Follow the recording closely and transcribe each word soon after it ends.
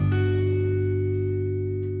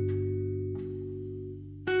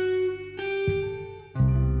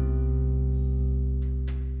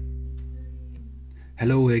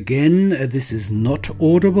Hello again, this is not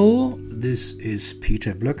audible. This is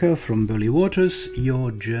Peter Blöcker from Burley Waters,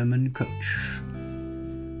 your German coach.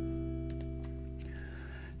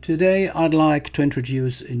 Today I'd like to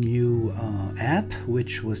introduce a new app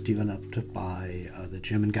which was developed by the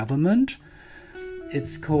German government.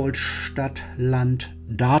 It's called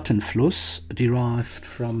Stadt-Land-Datenfluss, derived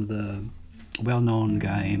from the well-known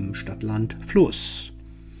game Stadt-Land-Fluss.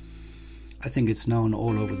 I think it's known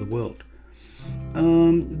all over the world.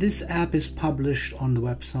 This app is published on the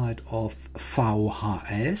website of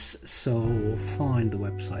VHS, so find the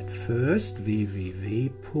website first,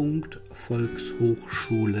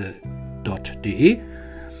 www.volkshochschule.de.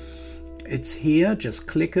 It's here, just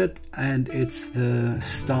click it, and it's the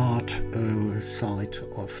start site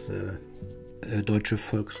of the Deutsche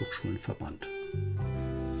Volkshochschulenverband.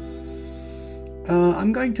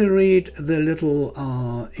 I'm going to read the little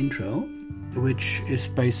intro, which is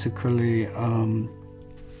basically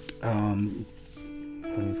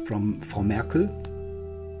from Frau Merkel,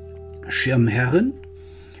 Schirmherrin,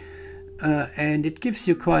 and it gives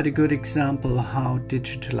you quite a good example how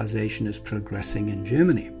digitalization is progressing in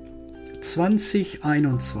Germany.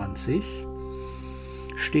 2021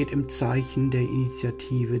 steht im Zeichen der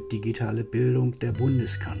Initiative Digitale Bildung der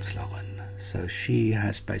Bundeskanzlerin. So she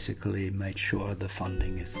has basically made sure the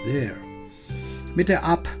funding is there. Mit der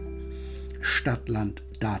App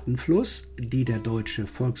Stadt-Land-Datenfluss, die der Deutsche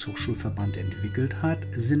Volkshochschulverband entwickelt hat,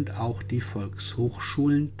 sind auch die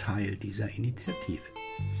Volkshochschulen Teil dieser Initiative.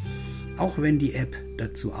 Auch wenn die App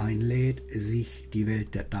dazu einlädt, sich die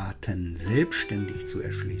Welt der Daten selbstständig zu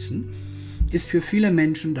erschließen, ist für viele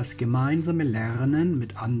Menschen das gemeinsame Lernen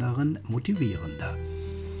mit anderen motivierender.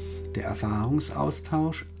 Der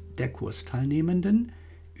Erfahrungsaustausch der Kursteilnehmenden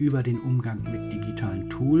über den Umgang mit digitalen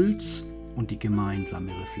Tools und die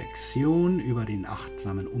gemeinsame Reflexion über den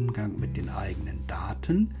achtsamen Umgang mit den eigenen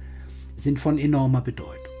Daten sind von enormer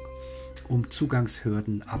Bedeutung, um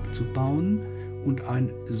Zugangshürden abzubauen und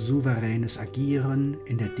ein souveränes Agieren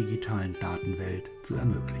in der digitalen Datenwelt zu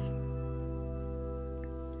ermöglichen.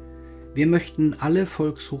 Wir möchten alle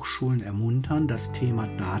Volkshochschulen ermuntern, das Thema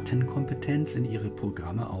Datenkompetenz in ihre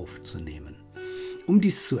Programme aufzunehmen. Um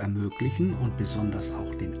dies zu ermöglichen und besonders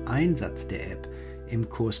auch den Einsatz der App im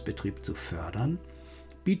Kursbetrieb zu fördern,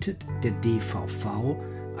 bietet der DVV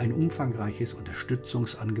ein umfangreiches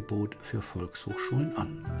Unterstützungsangebot für Volkshochschulen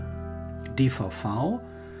an. DVV,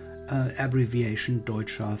 Abbreviation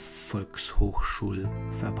Deutscher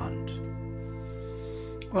Volkshochschulverband.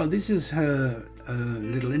 Well, this is her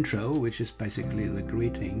little intro, which is basically the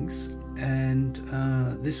greetings, and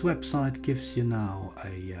this website gives you now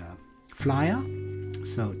a flyer,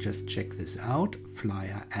 so just check this out,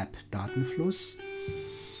 flyer app Datenfluss,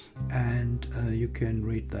 and you can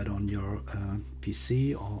read that on your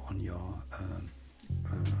PC or on your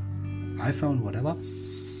iPhone, whatever.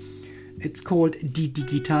 It's called Die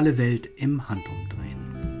digitale Welt im Handumdrehen.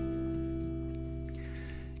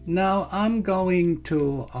 Now I'm going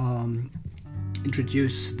to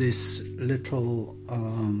introduce this little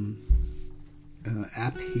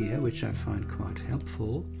app here, which I find quite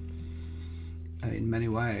helpful in many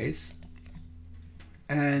ways,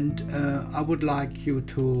 and I would like you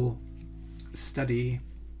to study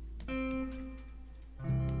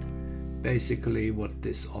basically what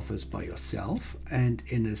this offers by yourself, and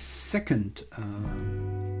in a second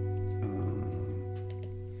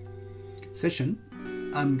session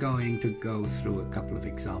I'm going to go through a couple of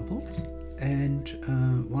examples, and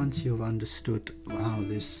once you've understood how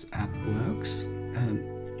this app works,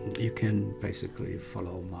 you can basically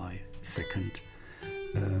follow my second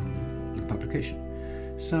publication.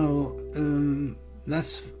 So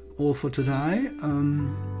that's all for today.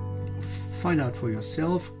 Find out for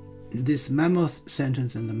yourself. This mammoth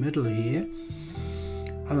sentence in the middle here,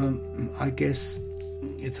 I guess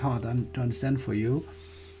it's hard to understand for you,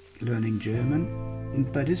 learning German,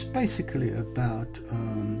 but it's basically about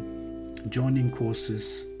joining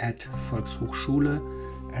courses at Volkshochschule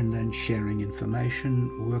and then sharing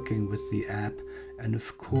information, working with the app, and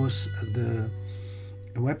of course the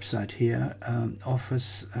website here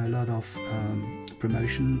offers a lot of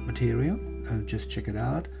promotion material. Just check it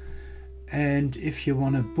out. And if you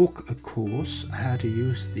want to book a course, how to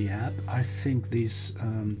use the app, I think these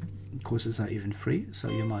courses are even free, so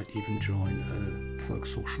you might even join a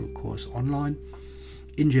Volkshochschule course online,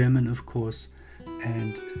 in German of course,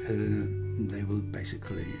 and they will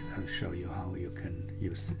basically show you how you can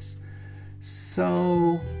use this.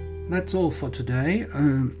 So that's all for today.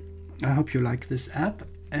 I hope you like this app,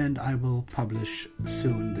 and I will publish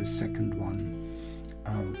soon the second one,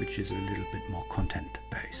 which is a little bit more content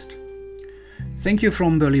based. Thank you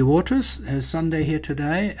from Burley Waters. Sunday here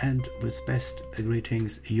today, and with best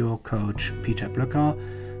greetings, your coach Peter Blöcker.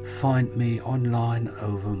 Find me online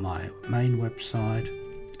over my main website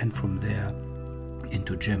and from there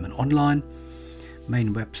into German online.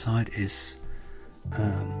 Main website is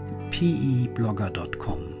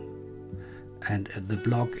peblogger.com and the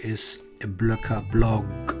blog is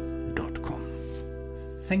blöckerblog.com.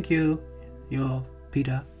 Thank you, your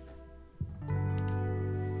Peter.